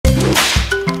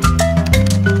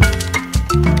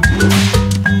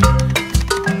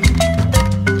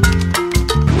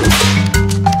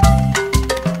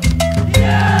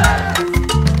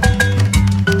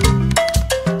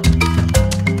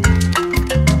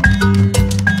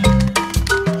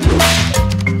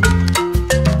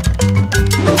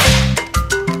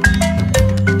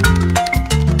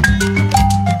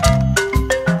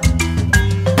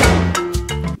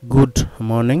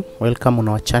morning, welcome on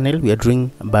our channel. We are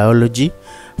doing biology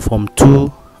form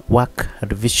 2 work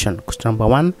revision. Question number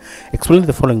 1, explain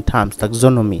the following terms.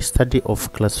 Taxonomy, study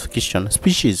of classification.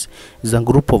 Species is a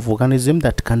group of organisms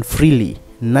that can freely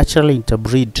naturally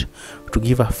interbreed to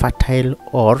give a fertile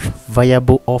or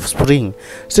viable offspring.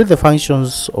 State the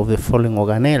functions of the following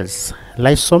organelles.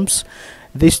 Lysosomes,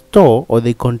 they store or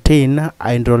they contain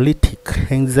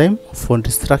hydrolytic enzyme for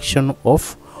destruction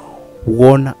of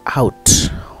worn out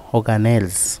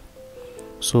organelles.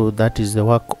 So that is the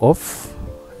work of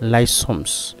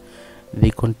lysosomes. They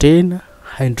contain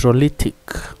hydrolytic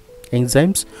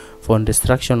enzymes for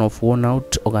destruction of worn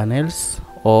out organelles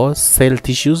or cell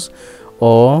tissues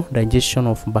or digestion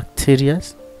of bacteria,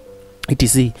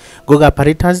 etc. Golgi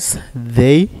apparatus,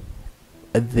 they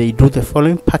do the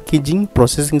following: packaging,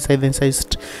 processing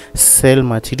synthesized cell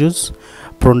materials,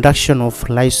 production of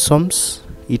lysosomes,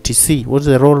 etc. What's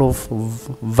the role of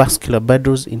vascular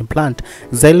bundles in plant?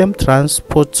 Xylem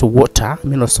transports water,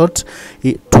 amino salt,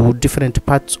 to different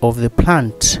parts of the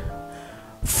plant.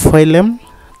 Phloem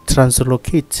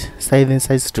translocate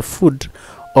synthesized food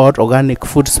or organic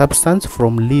food substance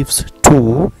from leaves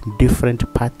to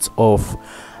different parts of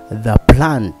the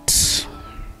plant.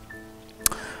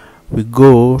 We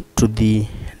go to the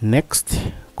next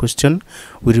question.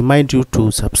 We remind you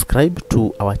to subscribe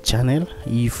to our channel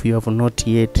if you have not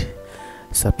yet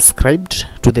subscribed.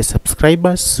 To the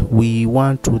subscribers, we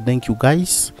want to thank you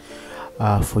guys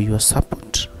for your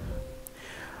support,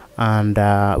 and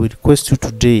we request you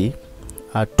today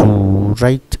to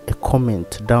write a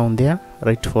comment down there.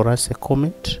 Write for us a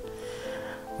comment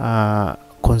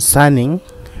concerning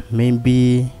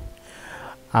maybe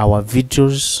our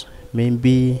videos,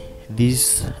 maybe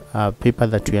this paper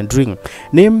that we are doing.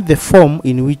 Name the form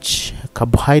in which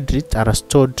carbohydrates are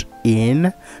stored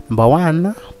in. Number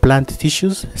 1, plant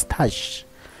tissues,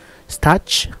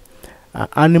 starch,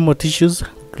 animal tissues,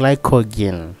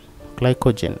 glycogen.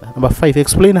 Number 5,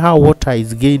 explain how water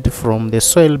is gained from the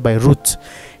soil by root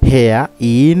hair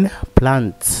in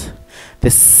plants. The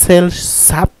cell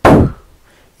sap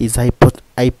is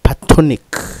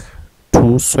hypertonic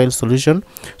to soil solution.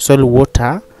 Soil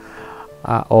water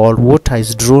or water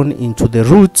is drawn into the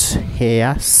root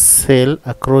hair cell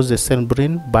across the cell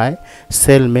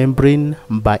membrane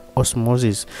by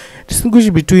osmosis.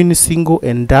 Distinguish between single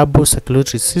and double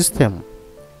circulatory system.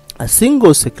 A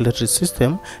single circulatory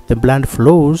system, the blood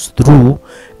flows through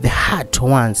the heart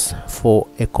once for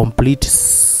a complete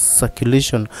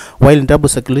circulation, while in double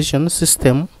circulation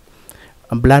system,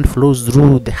 blood flows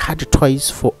through the heart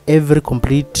twice for every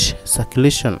complete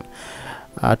circulation.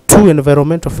 2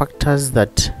 environmental factors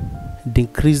that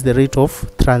decrease the rate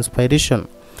of transpiration,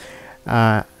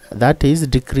 that is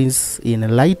decrease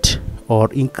in light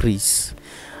or increase.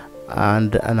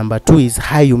 And number 2 is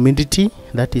high humidity,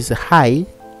 that is high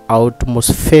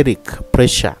atmospheric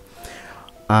pressure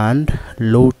and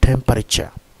low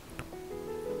temperature.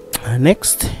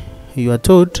 Next, you are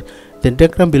told the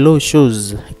diagram below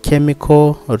shows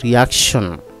chemical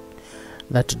reaction.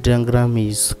 That diagram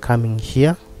is coming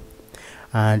here,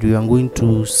 and we are going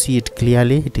to see it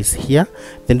clearly. It is here.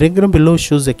 The diagram below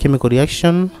shows the chemical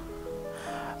reaction,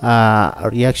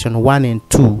 reaction 1 and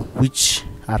 2, which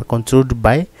are controlled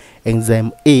by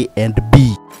enzyme A and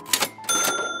B.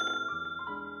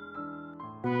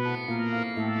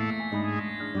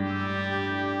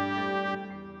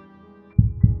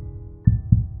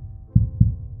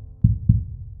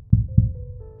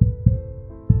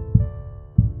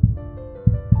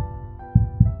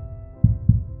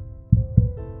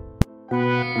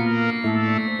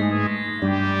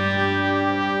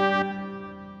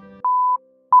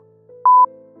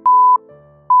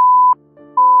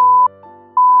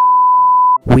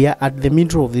 We are at the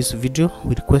middle of this video.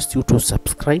 We request you to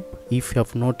subscribe if you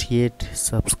have not yet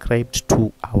subscribed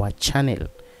to our channel.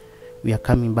 We are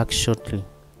coming back shortly.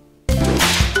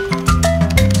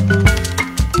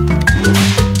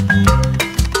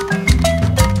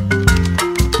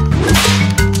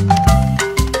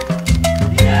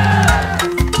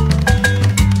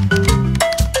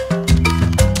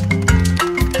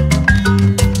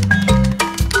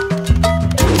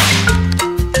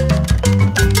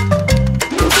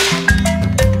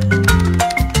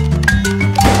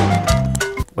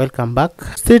 Welcome back.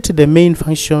 State the main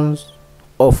functions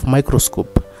of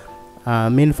microscope.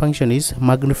 Main function is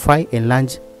magnify,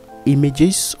 enlarge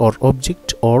images or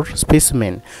object or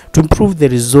specimen to improve the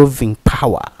resolving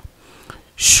power.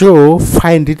 Show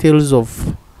fine details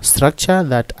of structure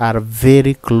that are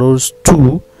very close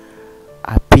to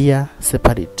appear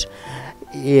separate.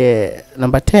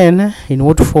 Number 10, in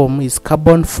what form is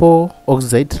carbon 4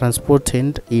 oxide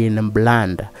transported in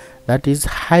blood? that is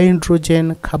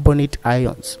hydrogen carbonate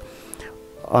ions,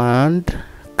 and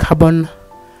carbon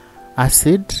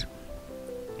acid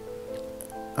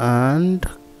and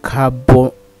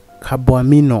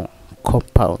carboamino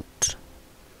compound.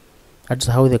 That's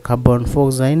how the carbon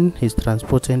dioxide is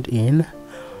transported in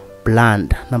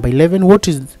blood. Number 11, what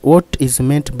is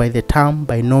meant by the term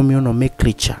binomial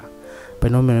nomenclature?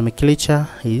 Binomial nomenclature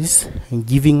is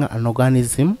giving an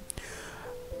organism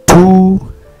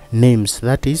two names,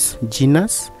 that is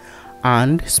genus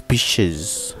and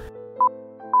species.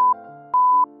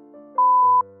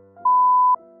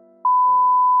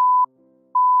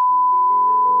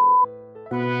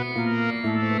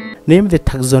 Name the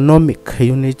taxonomic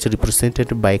unit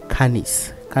represented by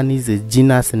canis. Canis is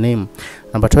genus name.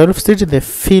 Number 12, state the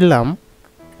phylum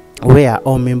where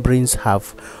all membranes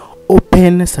have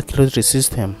open circulatory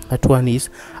system. That one is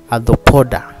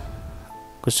Arthropoda.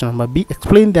 Question number B,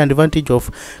 explain the advantage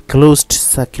of closed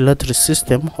circulatory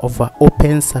system over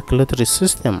open circulatory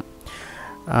system.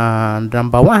 And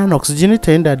number 1,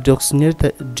 oxygenated and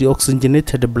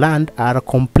deoxygenated blood are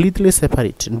completely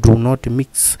separate, do not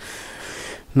mix.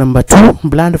 Number 2,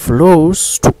 blood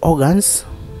flows to organs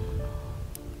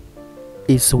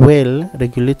is well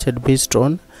regulated based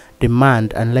on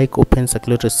demand. Unlike open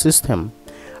circulatory system,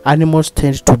 animals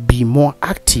tend to be more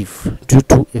active due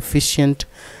to efficient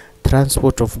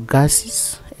transport of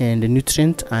gases and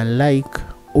nutrients, unlike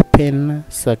open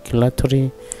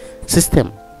circulatory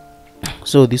system.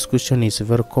 So this question is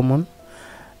very common.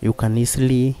 You can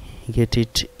easily get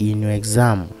it in your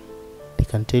exam. They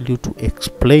can tell you to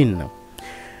explain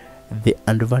the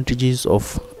advantages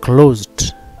of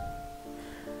closed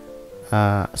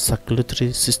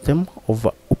circulatory system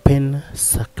over open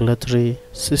circulatory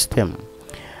system.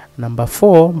 Number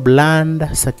 4,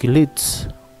 blood circulates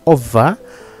over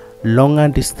longer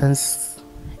distance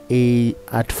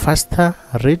at faster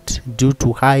rate due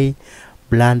to high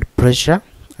blood pressure,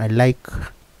 unlike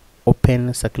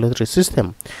open circulatory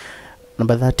system.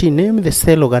 Number 13, name the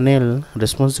cell organelle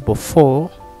responsible for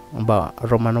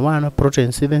Roman 1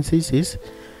 protein synthesis is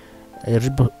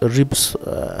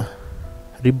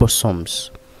ribosomes.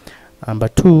 Number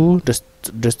 2,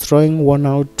 destroying worn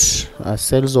out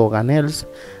cells or organelles.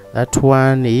 That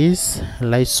one is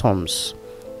lysosomes.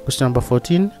 Question number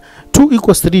 14, 2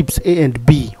 equal strips A and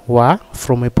B were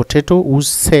from a potato whose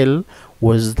cell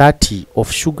was 30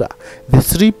 of sugar. The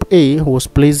strip A was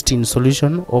placed in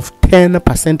solution of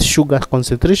 10% sugar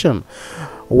concentration,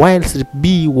 while strip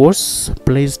B was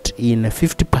placed in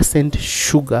 50%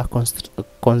 sugar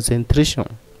concentration.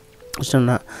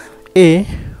 Question A,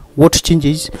 what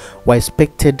changes were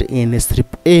expected in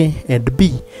strip A and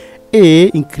B? A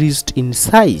increased in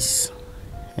size,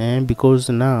 and because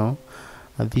now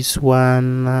this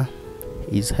one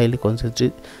is highly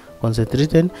concentrated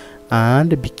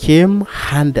and became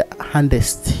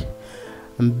hardest.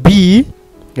 B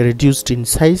reduced in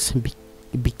size,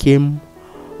 became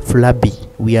flabby.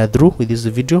 We are through with this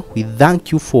video. We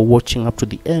thank you for watching up to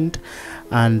the end,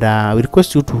 and we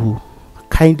request you to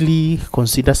kindly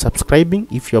consider subscribing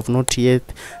if you have not yet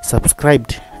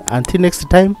subscribed. Until next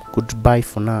time, goodbye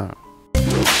for now.